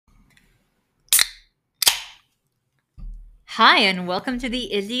Hi, and welcome to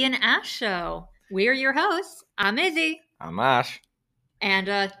the Izzy and Ash show. We're your hosts. I'm Izzy. I'm Ash. And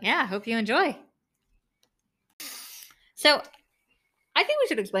hope you enjoy. So, I think we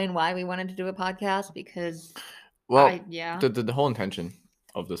should explain why we wanted to do a podcast because, the whole intention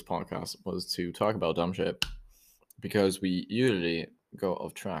of this podcast was to talk about dumb shit because we usually go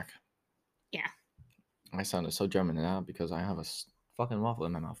off track. Yeah. I sounded so German now because I have a fucking waffle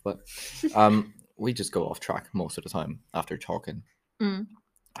in my mouth, but we just go off track most of the time after talking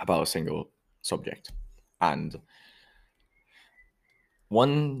about a single subject. And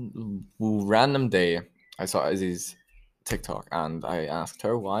one random day, I saw Izzy's TikTok and I asked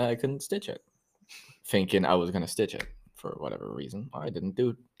her why I couldn't stitch it, thinking I was going to stitch it for whatever reason. I didn't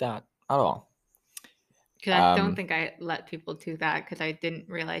do that at all. Because I don't think I let people do that because I didn't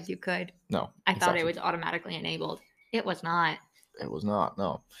realize you could. No. I thought it was automatically enabled. It was not. It was not,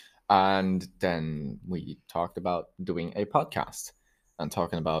 no. And then we talked about doing a podcast and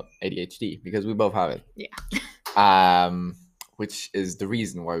talking about ADHD because we both have it. Yeah. Which is the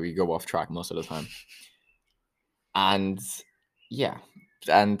reason why we go off track most of the time. And yeah,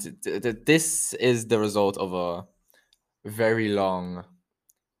 and this is the result of a very long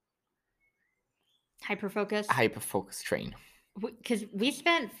hyper-focus train. Because we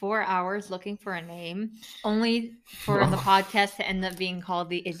spent 4 hours looking for a name, only for the podcast to end up being called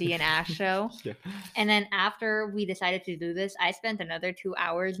the Izzy and Ash show. Yeah. And then after we decided to do this, I spent another 2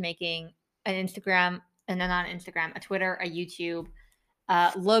 hours making an Instagram, and then on Instagram, a Twitter, a YouTube,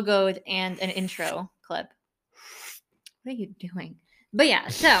 logos, and an intro clip. What are you doing? But yeah,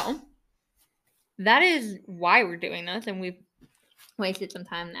 so that is why we're doing this, and we've wasted some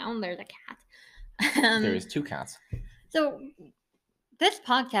time now, and there's a cat. There is 2 cats. So this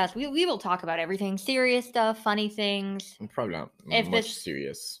podcast, we will talk about everything, serious stuff, funny things. Probably not much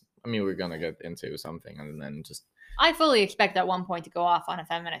serious. I mean, we're going to get into something and then just... I fully expect at one point to go off on a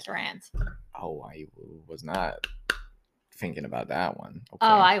feminist rant. Oh, I was not thinking about that one. Okay.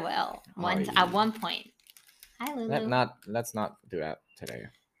 Oh, I will. At one point. Hi, Lulu. Let's not do that today.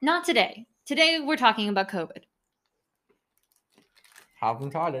 Not today. Today we're talking about COVID.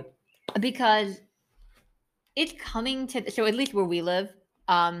 Haven't tried it. Because it's coming to, so at least where we live,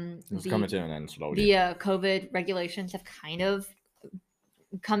 it's coming to an end slowly. The COVID regulations have kind of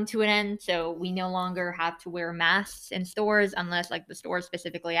come to an end, so we no longer have to wear masks in stores unless like the store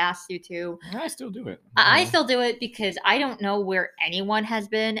specifically asks you to. I still do it. I still do it because I don't know where anyone has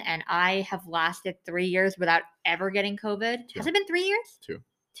been, and I have lasted 3 years without ever getting COVID. 2. Has it been 3 years? 2.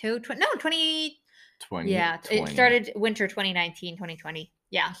 20. Yeah, 20. It started winter 2019, 2020.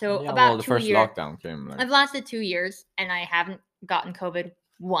 Yeah, so about well, the 2 first years. Lockdown came. I've lasted 2 years, and I haven't gotten COVID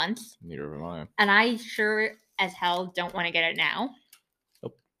once. Neither have I. And I sure as hell don't want to get it now.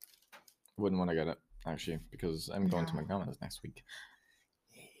 Nope. Wouldn't want to get it, actually, because I'm going to McDonald's next week.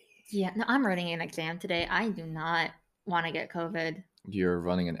 Yeah, no, I'm writing an exam today. I do not want to get COVID. You're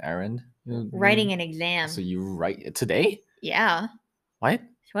running an errand? Writing an exam. So you write it today? Yeah. What?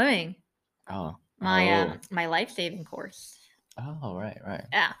 Swimming. Oh. My life-saving course. Oh, right.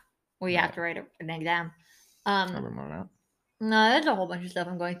 Yeah. We have to write an exam. I remember that. No, there's a whole bunch of stuff.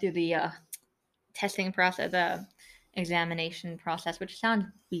 I'm going through the testing process, the examination process, which sounds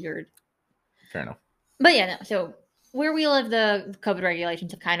weird. Fair enough. But yeah, no. So where we live, the COVID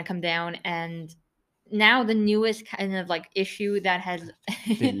regulations have kind of come down, and now the newest kind of like issue that has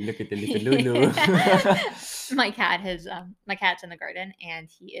look at the little Lulu. my cat's in the garden, and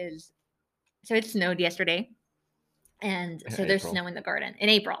so it snowed yesterday, and so there's snow in the garden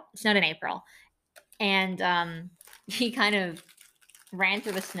it snowed in April, and he kind of ran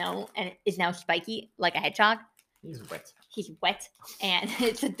through the snow and is now spiky like a hedgehog. He's wet and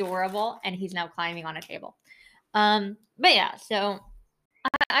it's adorable, and he's now climbing on a table. But yeah, so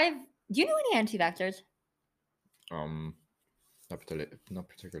do you know any anti-vaxxers? Not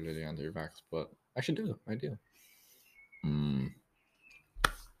particularly anti-vax, but actually I do.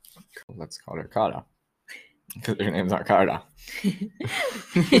 Let's call her Carla. Because her name's not Carla.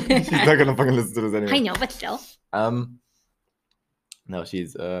 She's not gonna fucking listen to this anyway. I know, but still. No,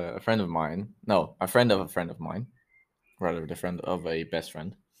 she's a friend of mine. No, a friend of a friend of mine. Rather, the friend of a best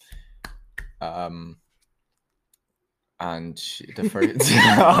friend. And the first...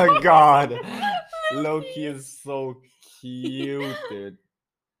 Oh, God. Loki is so cute, dude.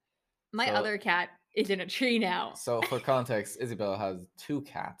 My other cat is in a tree now. So, for context, Isabel has 2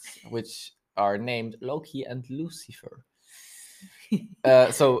 cats, which are named Loki and Lucifer.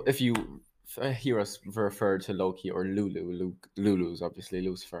 So, if you hear us refer to Loki or Lulu, Lulu's obviously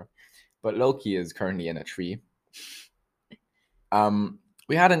Lucifer, but Loki is currently in a tree.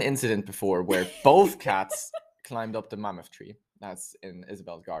 We had an incident before where both cats climbed up the mammoth tree that's in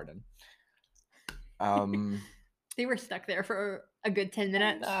Isabel's garden. They were stuck there for a good 10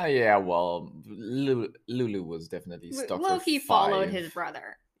 minutes. Yeah, well, Lulu was definitely stuck for 5. Loki followed his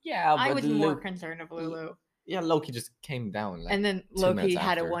brother. Yeah, but I was more concerned of Lulu. Yeah, Loki just came down. Like, and then Loki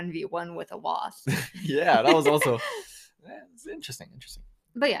had a 1v1 with a wasp. Yeah, that was also it's interesting.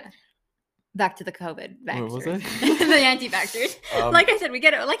 But yeah, back to the COVID vaxxers. What was it? The anti-vaxxers. Like I said, we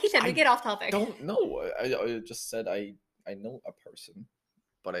get off topic. I don't know. I just said I know a person,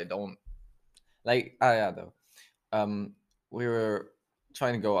 but I don't like. Yeah, though. We were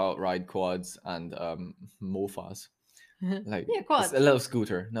trying to go out ride quads and mofas. Like quads. A little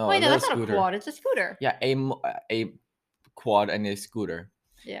scooter. No, wait, no, that's not a quad. It's a scooter. Yeah, a quad and a scooter.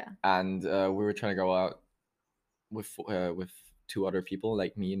 Yeah. And we were trying to go out with 2 other people,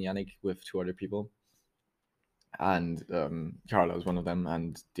 like me and Yannick, with 2 other people. And Carla was one of them,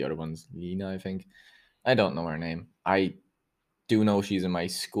 and the other one's Lena, I think. I don't know her name. I do know she's in my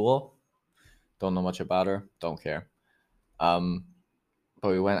school. Don't know much about her. Don't care. But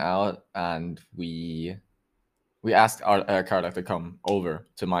we went out and we asked our Carla to come over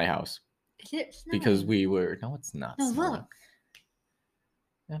to my house. Is it snowing? Because we were... No, it's not snowing. Look.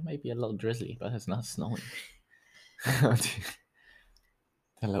 It might be a little drizzly, but it's not snowing.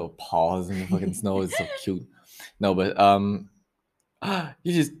 The little paws in the fucking snow is so cute. No, but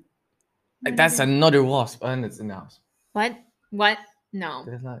you just... That's another wasp, and it's in the house. What? No.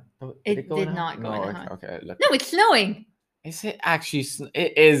 Did it not? It did not go in the house. Okay. Look. No, it's snowing. Is it actually?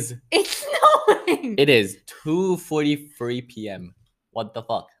 It is. It's snowing. It is 2:43 p.m. What the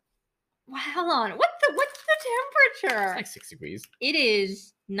fuck? Well, hold on. What's the temperature? It's like 6 degrees. It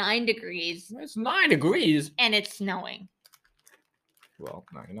is 9 degrees. It's 9 degrees. And it's snowing. Well,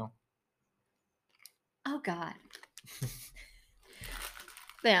 now you know. Oh, God.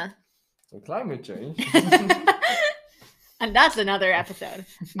 Yeah. So climate change. And that's another episode.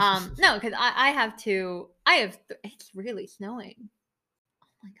 No, because I have two. It's really snowing. Oh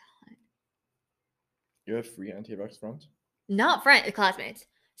my God. You have 3 anti-vax friends? Not friends, classmates.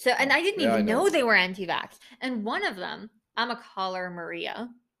 So, and I didn't even know they were anti-vax. And one of them, I'm gonna call her Maria.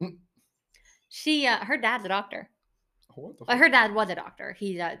 She, her dad's a doctor. What the fuck? Her dad was a doctor.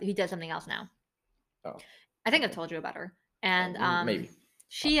 He does something else now. Oh. I think I've told you about her. And maybe.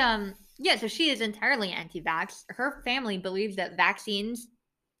 She so she is entirely anti-vax. Her family believes that vaccines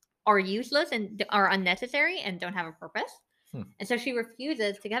are useless and are unnecessary and don't have a purpose. And so she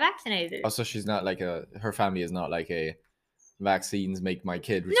refuses to get vaccinated. Oh, so she's not like her family is not like a vaccines make my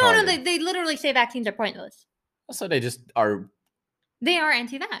kid retarded. No, they literally say vaccines are pointless. So they just are. They are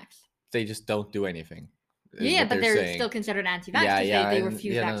anti-vax. They just don't do anything. Yeah, but they're still considered anti-vax because they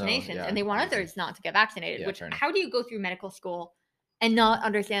refuse vaccinations and they want others not to get vaccinated. Which, how do you go through medical school and not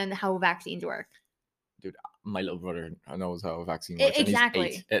understand how vaccines work? Dude, my little brother knows how a vaccine works.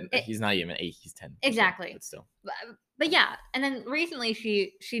 Exactly. He's not even 8; he's 10. Exactly. But still. But yeah, and then recently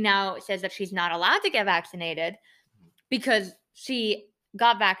she now says that she's not allowed to get vaccinated because she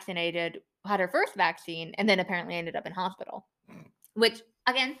got vaccinated, had her first vaccine, and then apparently ended up in hospital. Which,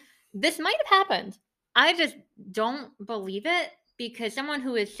 again, this might have happened. I just don't believe it because someone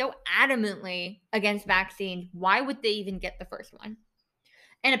who is so adamantly against vaccines, why would they even get the first one?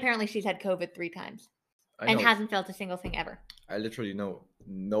 And apparently she's had COVID 3 times and hasn't felt a single thing ever. I literally know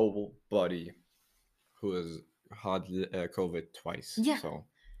nobody who has had COVID twice. Yeah. So.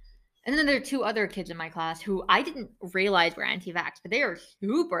 And then there are 2 other kids in my class who I didn't realize were anti-vax, but they are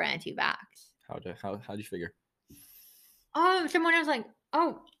super anti-vax. How do you figure? Someone was like,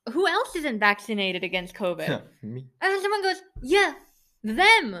 oh, who else isn't vaccinated against COVID? Me. And then someone goes, yeah,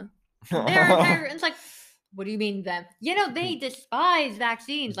 them. They're it's like, what do you mean them? You know, they despise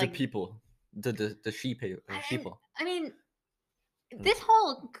vaccines. The people. The sheeple. I mean, this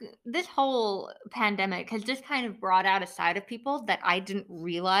whole pandemic has just kind of brought out a side of people that I didn't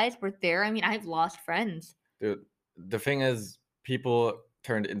realize were there. I mean, I've lost friends. Dude, the thing is, people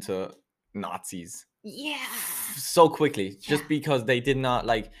turned into Nazis. Yeah. So quickly, just because they did not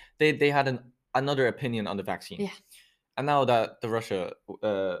they had another opinion on the vaccine. Yeah. And now that the Russia,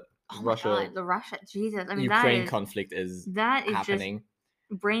 Jesus, I mean, Ukraine conflict is happening.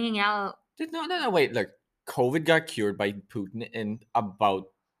 Just bringing out. No, wait, look. COVID got cured by Putin in about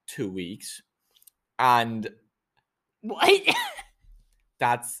 2 weeks, and what?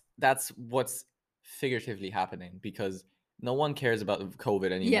 that's what's figuratively happening because no one cares about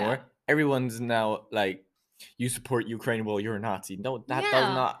COVID anymore. Yeah. Everyone's now like, you support Ukraine, well, you're a Nazi. No,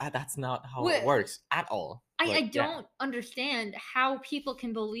 that's not how it works at all. I don't understand how people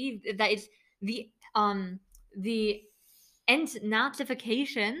can believe that it's the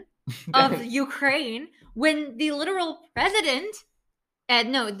Nazification of Ukraine when the literal president,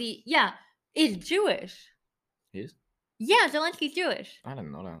 is Jewish. He is? Yeah, Zelensky's Jewish. I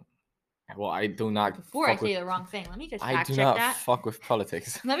didn't know that. Well, I do not. Before I say the wrong thing, let me just fact check that. I do not fuck with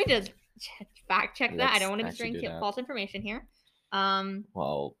politics. Let me just fact check that. I don't want to be sharing false information here.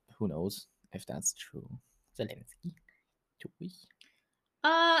 Well, who knows if that's true? Zelensky. Jewish.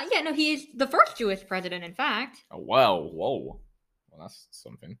 He is the first Jewish president, in fact. Oh, wow, whoa. Well, that's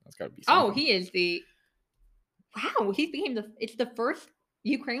something. That's got to be something. Oh, he is the... Wow, he became it's the first...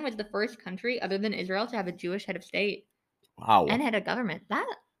 Ukraine was the first country other than Israel to have a Jewish head of state. Wow. And head of government.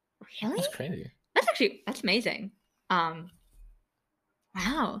 Really? That's crazy. That's amazing.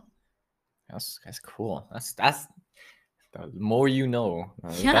 Wow. That's cool. That's the more you know.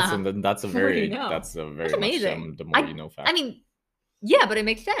 Yeah. That's amazing. That's amazing. Much, the more you know fact. I mean, yeah, but it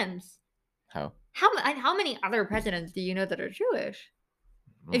makes sense. How many other presidents do you know that are Jewish?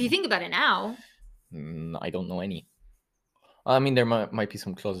 If you think about it now. I don't know any. I mean, there might be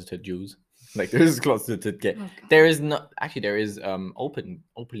some closeted Jews. Like there is closeted gay. Oh, there is not actually. There is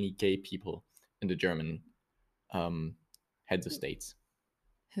openly gay people in the German heads of states.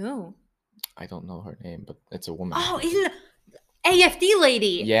 Who? I don't know her name, but it's a woman. Oh, isn't AFD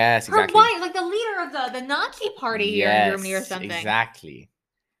lady? Yes, exactly. Her wife, like the leader of the Nazi party here in Germany or something. Exactly.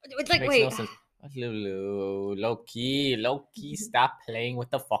 It's like, wait. No sense. Loki, stop playing with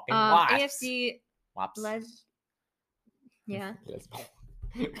the fucking wasps. AFD. Wasps. Yeah. Lesbo.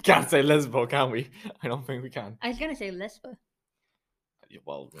 We can't say lesbo, can we? I don't think we can. I was gonna say lesbo.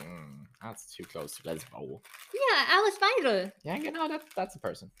 Well, that's too close to lesbo. Yeah, Alice Weidel. Yeah, you know that's a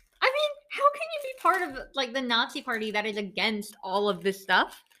person. I mean, how can you be part of like the Nazi party that is against all of this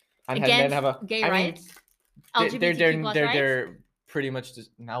stuff? And against then have gay rights, LGBTQ plus they're pretty much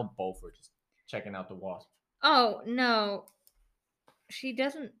just now both are just checking out the wasp. Oh no, she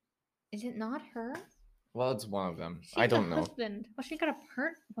doesn't. Is it not her? Well, it's one of them. I don't know. Husband. Oh, she got a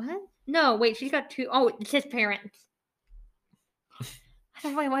what? No, wait, she's got two. Oh, it's his parents.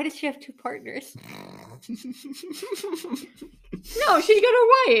 Why does she have two partners? No, she's got a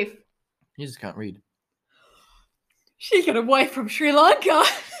wife. You just can't read. She's got a wife from Sri Lanka.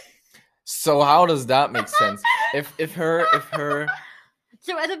 So how does that make sense? If her.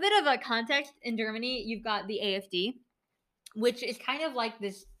 So as a bit of a context, in Germany, you've got the AfD, which is kind of like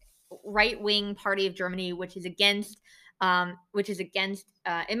this right-wing party of Germany, which is against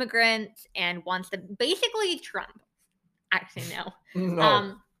immigrants and wants to basically Trump. Actually, no.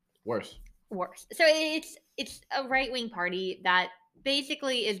 No. Worse. So it's a right-wing party that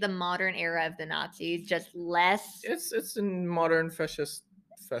basically is the modern era of the Nazis, just less. It's a modern fascist.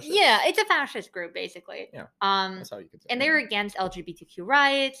 Yeah, it's a fascist group basically. Yeah. That's how you could say. And they're against LGBTQ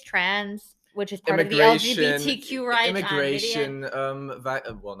rights, trans, which is part of the LGBTQ rights. Immigration,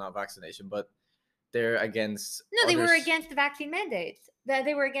 well, not vaccination, but they're against. No, they were against the vaccine mandates.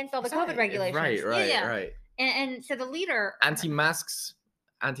 They were against all the COVID regulations. Right. And so the leader... Anti-masks,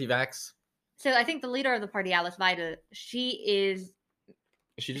 anti-vax. So I think the leader of the party, Alice Weidel, she's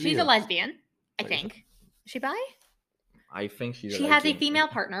a lesbian, I think. Is she bi? I think she has a female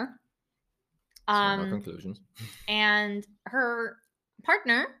partner. No conclusions. And her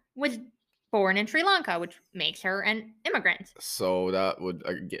partner was born in Sri Lanka, which makes her an immigrant. So that would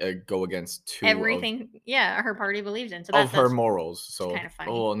go against everything. Her party believes in. So that's her morals. So kind of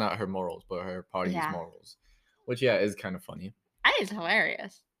funny. Oh, not her morals, but her party's morals, which is kind of funny. That is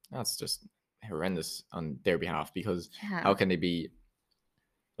hilarious. That's just horrendous on their behalf because how can they be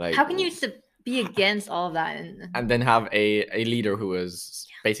like? How can you be against all of that and then have a leader who is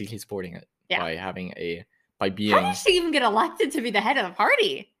basically supporting it by being? How did she even get elected to be the head of the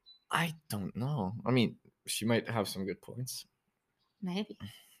party? I don't know. I mean, she might have some good points. Maybe.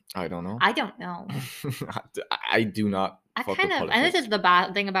 I don't know. I don't know. I do not. And this is the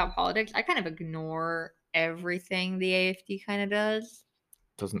bad thing about politics. I kind of ignore everything the AfD kind of does.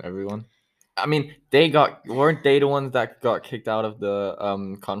 Doesn't everyone? I mean, weren't they the ones that got kicked out of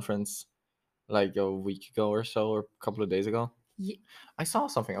the conference like a week ago or so, or a couple of days ago? Yeah. I saw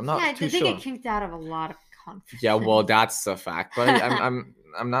something. I'm not too sure. Yeah, they get kicked out of a lot of conferences. Yeah, well, that's a fact, but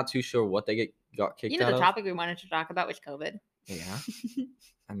I'm not too sure what they got kicked out of. The topic we wanted to talk about was COVID. Yeah.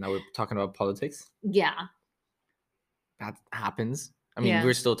 And now we're talking about politics? Yeah. That happens. I mean,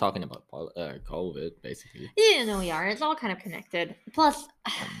 we're still talking about COVID, basically. Yeah, no, we are. It's all kind of connected. Plus,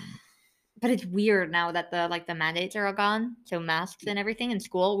 but it's weird now that the mandates are all gone. So masks and everything in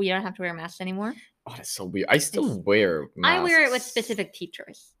school, we don't have to wear masks anymore. Oh, that's so weird. I still wear masks. I wear it with specific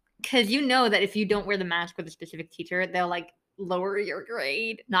teachers. Because you know that if you don't wear the mask with a specific teacher, they'll lower your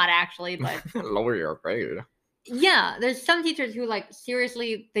grade. Not actually, but lower your grade. Yeah, there's some teachers who like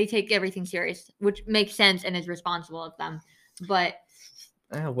seriously they take everything serious, which makes sense and is responsible of them. But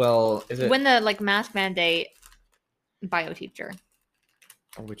well, is it when the like mask mandate bio teacher?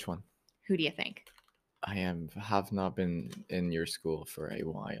 Which one? Who do you think? I have not been in your school for a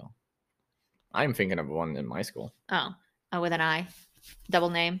while. I'm thinking of one in my school. Oh, with an I,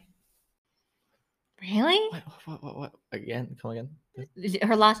 double name. Really? What? Again? Come again?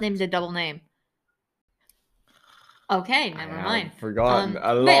 Her last name is a double name. Okay, never mind. I've forgotten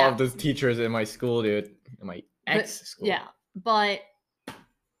a lot of the teachers in my school, dude. In my ex-school. Yeah, but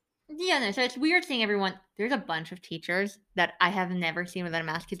yeah, no, so it's weird seeing everyone. There's a bunch of teachers that I have never seen without a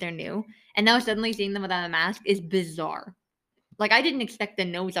mask because they're new. And now suddenly seeing them without a mask is bizarre. Like, I didn't expect the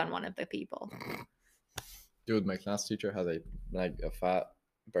nose on one of the people. Dude, my class teacher has a fat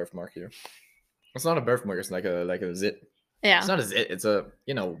birthmark here. It's not a birthmark, it's like a zit. Yeah. It's not a zit, it's a,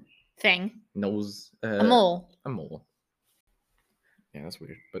 thing. Nose. A mole. A mole. Yeah, that's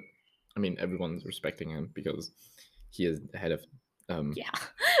weird. But, I mean, everyone's respecting him because he is the head of... yeah.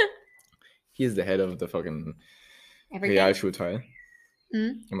 He is the head of the fucking Realschulteil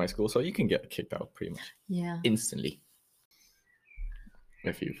in my school, so you can get kicked out pretty much. Yeah. Instantly.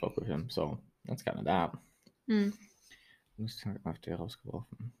 If you fuck with him, so that's kind of that. Let's talk about the school.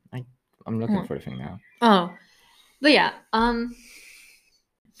 I'm looking for the thing now. Oh, but yeah. I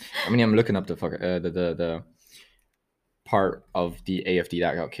mean, I'm looking up the part of the AfD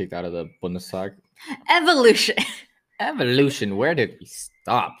that got kicked out of the Bundestag. Evolution. Where did we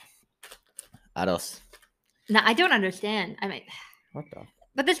stop? At us. No, I don't understand. I mean, what the?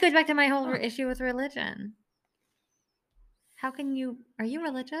 But this goes back to my whole issue with religion. How can you? Are you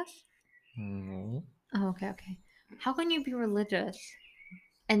religious? No. Oh, okay. How can you be religious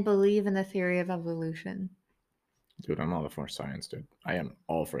and believe in the theory of evolution? Dude, I'm all for science, dude. I am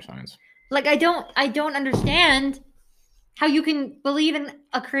all for science. Like, I don't understand how you can believe in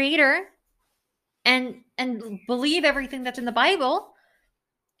a creator and believe everything that's in the Bible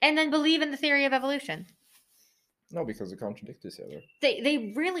and then believe in the theory of evolution. No, because they contradict each other.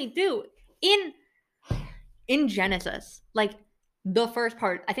 They really do. In Genesis, like the first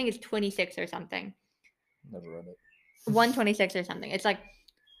part, I think it's 26 or something. Never read it. 126 or something. It's like,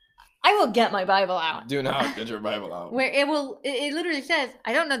 I will get my Bible out. Do not get your Bible out. Where it literally says,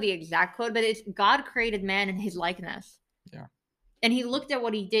 I don't know the exact quote, but it's God created man in his likeness. Yeah. And he looked at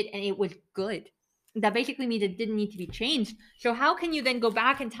what he did and it was good. That basically means it didn't need to be changed. So how can you then go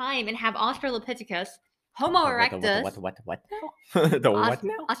back in time and have Australopithecus, Homo erectus? What? The what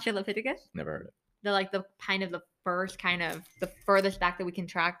now? Australopithecus? Never heard it. They're like the furthest back that we can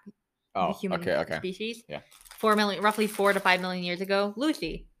track the human species. Yeah. Roughly 4 to 5 million years ago.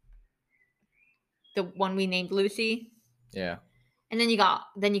 Lucy. The one we named Lucy. Yeah. And then you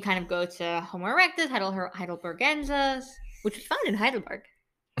kind of go to Homo erectus, Heidelbergensis, which was found in Heidelberg.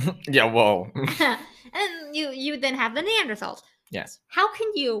 Yeah, whoa. And you then have the Neanderthals. Yes. How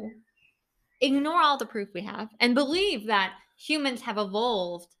can you ignore all the proof we have and believe that humans have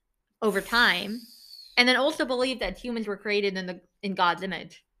evolved over time, and then also believe that humans were created in God's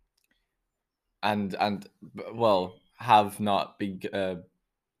image? And have not been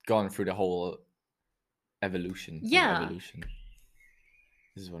gone through the whole evolution. Yeah. Evolution.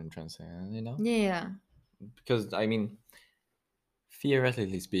 This is what I'm trying to say, Yeah. Because I mean,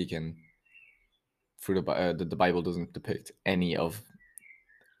 theoretically speaking, through the Bible doesn't depict any of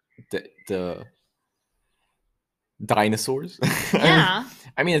the dinosaurs. Yeah.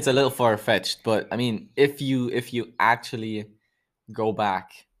 I mean, it's a little far-fetched, but I mean, if you actually go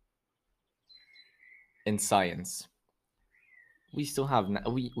back in science, we still have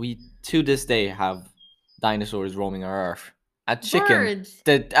we to this day have dinosaurs roaming our earth. A chicken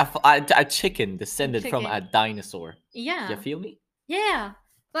descended from a dinosaur. Yeah. You feel me? Yeah.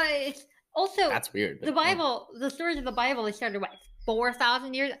 But it's also that's weird. The Bible, the stories of the Bible, they started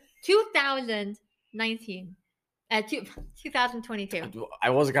 4,000 years, 2019, 2022. I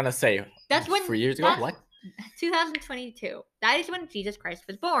was gonna say that's when 3 years ago. What? 2022. That is when Jesus Christ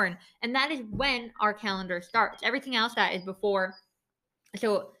was born, and that is when our calendar starts. Everything else that is before.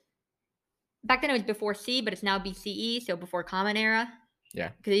 So back then it was before C, but it's now BCE, so before Common Era.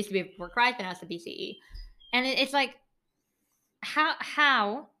 Yeah. Because it used to be before Christ, but now it's the BCE, and it's like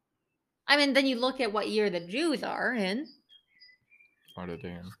how. I mean, then you look at what year the Jews are in. What are they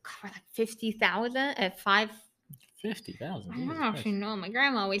in? Like 50,000 at 5. 50,000. I don't actually know. My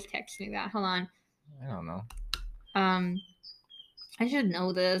grandma always texts me that. Hold on. I don't know. I should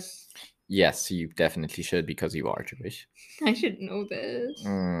know this. Yes, you definitely should because you are Jewish. I should know this.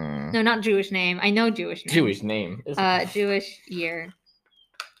 No, not Jewish name. I know Jewish name. Jewish name. Jewish year.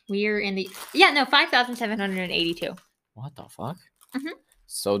 We're in the 5,782. What the fuck? Mm-hmm.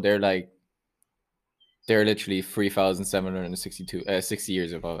 So they're literally 3,762 60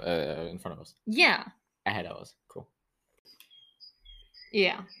 years above in front of us. Yeah. Ahead of us. Cool.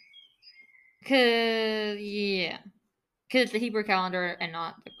 Yeah. Cause it's the Hebrew calendar and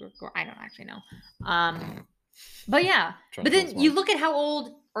not the Gregorian. I don't actually know. But yeah. But then you look at how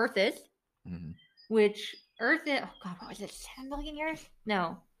old Earth is, which Earth is. Oh God, what was it? 7 billion years?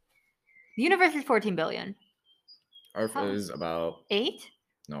 No. The universe is 14 billion. Earth is about 8.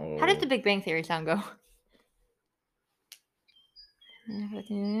 No. How does the Big Bang Theory sound go?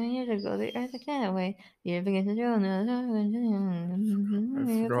 Years ago, the Earth ran away. You begin to do.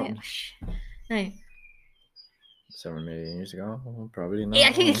 I've 7 million years ago, probably not. Yeah,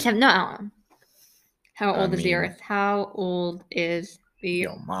 I think it's 7. No. How old is the Earth? How old is the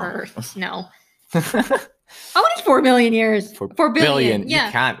Earth? No. How old is 4 million years? 4 billion. Yeah.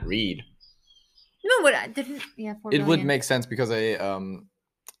 You can't read. No, but I didn't. Yeah, 4 billion. It would make sense because a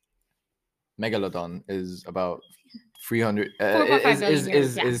megalodon is about 300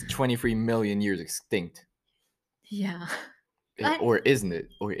 is 23 million years extinct. Yeah. Or isn't it?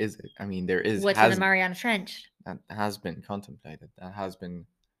 Or is it? I mean, there is. What's in the Mariana Trench? That has been contemplated. That has been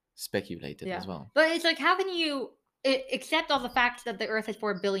speculated as well. But it's like, how can you accept all the facts that the Earth is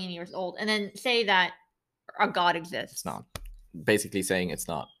 4 billion years old and then say that a God exists? It's not. Basically saying it's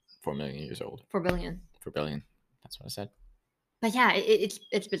not 4 million years old. 4 billion. 4 billion. That's what I said. But yeah,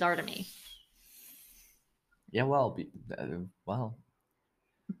 it's bizarre to me. Yeah, well.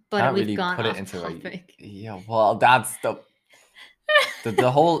 But we've really gone put off it into topic. Yeah, well, that's the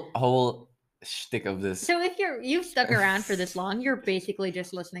whole shtick of this. So if you've stuck around for this long, you're basically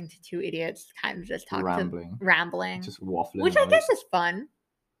just listening to two idiots kind of just talk rambling, just waffling, which I guess is fun.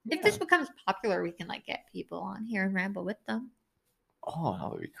 Yeah. If this becomes popular, we can get people on here and ramble with them. Oh,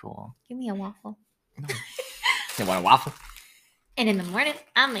 that would be cool. Give me a waffle. No. You want a waffle? And in the morning,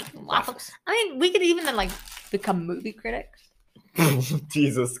 I'm making waffles. I mean, we could even become movie critics.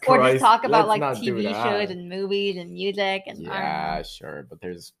 Jesus Christ. Or just talk about TV shows and movies and music and yeah, sure. But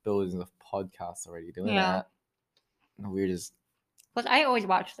there's billions of podcasts already doing that. The weirdest. But I always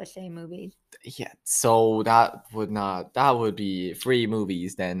watch the same movies. Yeah, so that would be 3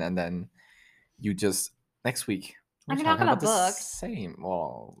 movies then, and then you just next week. I can talk about books. Same.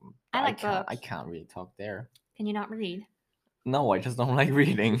 Well, I like books. I can't really talk there. Can you not read? No, I just don't like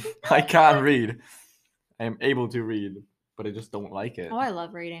reading. I can't read. I am able to read, but I just don't like it. Oh, I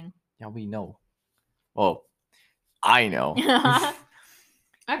love reading. Yeah, we know. Oh, I know. I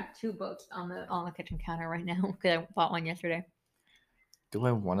have 2 books on the kitchen counter right now because I bought one yesterday. Do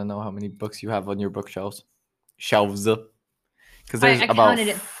I want to know how many books you have on your bookshelves? Shelves. Because there's about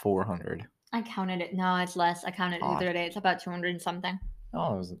 400. I counted it. No, it's less. I counted it the other day. It's about 200 and something.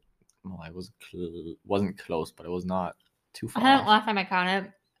 Oh, I wasn't close, but it was not too far. Last time I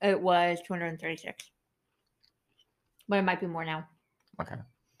counted, it was 236. But it might be more now. Okay.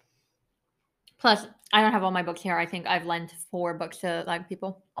 Plus, I don't have all my books here. I think I've lent 4 books to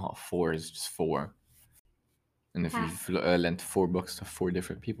people. Oh, 4 is just 4. And if you've lent 4 books to 4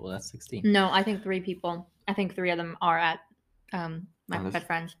 different people, that's 16. No, I think 3 people. I think 3 of them are at my best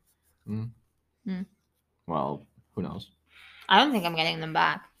friends. Well, who knows? I don't think I'm getting them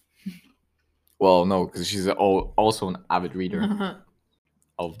back. Well, no, because she's also an avid reader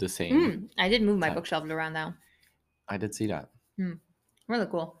of the same. I did move my bookshelves around though. I did see that. Really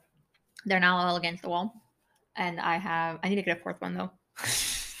cool. They're now all against the wall, and I need to get a 4th one though.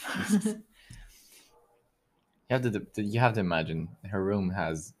 You have to imagine her room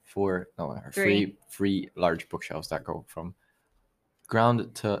has 3 large bookshelves that go from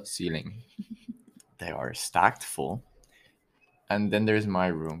ground to ceiling. They are stacked full. And then there's my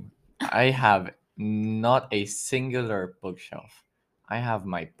room. I have not a singular bookshelf. I have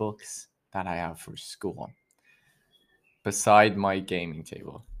my books that I have for school beside my gaming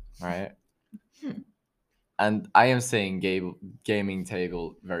table, right? And I am saying gaming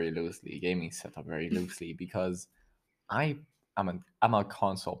table very loosely, gaming setup very loosely, because I'm a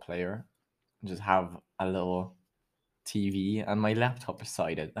console player. I just have a little TV and my laptop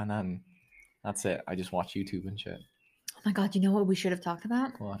beside it, and then that's it. I just watch YouTube and shit. Oh my God, you know what we should have talked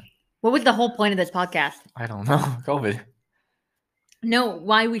about? What? What was the whole point of this podcast? I don't know. COVID. No,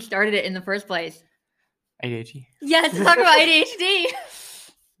 why we started it in the first place. ADHD. Yes, to talk about ADHD.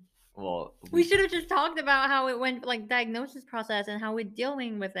 Well, we should have just talked about how it went, diagnosis process and how we're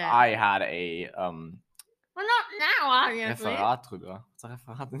dealing with it. I had a Well, not now, obviously.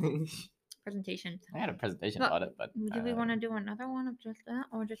 Presentation. I had a presentation about it, but do we want to do another one of just that,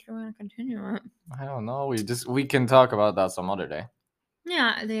 or just do we want to continue it? I don't know. We can talk about that some other day.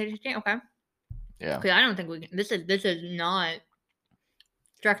 Yeah, the ADHD. Okay. Yeah. Because I don't think we can. This is not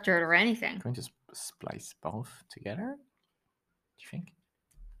structured or anything. Can we just splice both together? Do you think?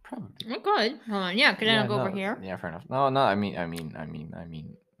 Probably. We could. Hold on. Yeah, because then I'll go over here. Yeah, fair enough. No. I mean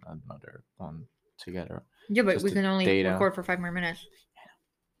another one together. Yeah, but we can only data. record for 5 more minutes.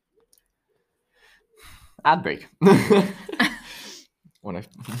 Ad break. Wanna.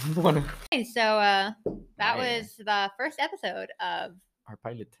 Okay, so that was the first episode of our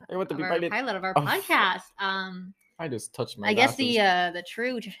pilot. Pilot of our podcast. I just touched my. I guess the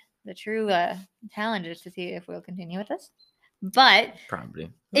true challenge is to see if we'll continue with this. But probably,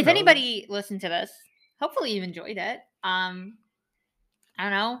 if anybody listened to this, hopefully you enjoyed it. I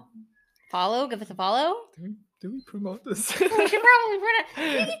don't know. Give us a follow. Do we promote this? We should probably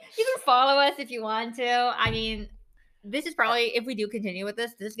you can follow us if you want to. I mean, this is probably, if we do continue with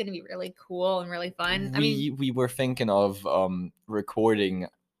this is going to be really cool and really fun. We were thinking of recording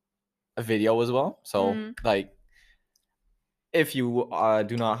a video as well. So like, if you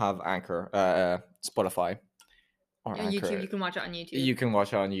do not have Anchor, Spotify, or Anchor, YouTube, you can watch it on YouTube. You can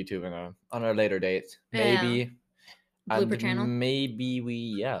watch it on YouTube on a later date, maybe. Blooper channel. Maybe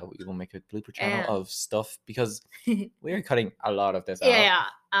we will make a blooper channel of stuff, because we're cutting a lot of this out. Yeah.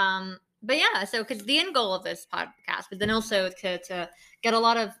 But yeah, so because the end goal of this podcast, but then also to get a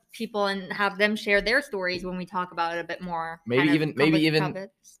lot of people and have them share their stories when we talk about it a bit more. Maybe even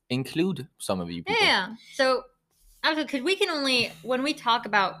topics. Include some of you people. Yeah. So because we can only, when we talk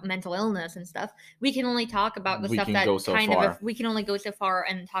about mental illness and stuff, we can only talk about the stuff that we can only go so far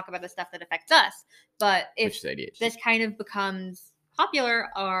and talk about the stuff that affects us. But if this kind of becomes popular,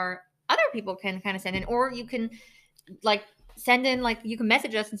 or other people can kind of send in, or you can send in, you can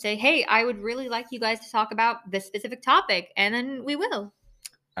message us and say, hey, I would really like you guys to talk about this specific topic, and then we will.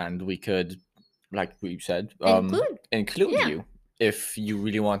 And we could, like we said, include you. If you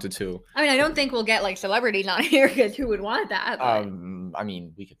really wanted to. I mean, I don't think we'll get celebrities on here, because who would want that? But... I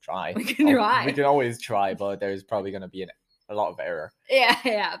mean, we could try. We can try. We can always try, but there's probably going to be a lot of error.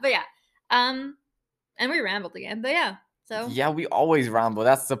 Yeah. But yeah. And we rambled again. But yeah. So. Yeah, we always ramble.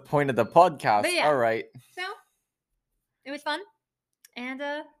 That's the point of the podcast. But yeah. All right. So, it was fun. And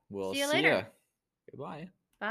we'll see you later. Goodbye.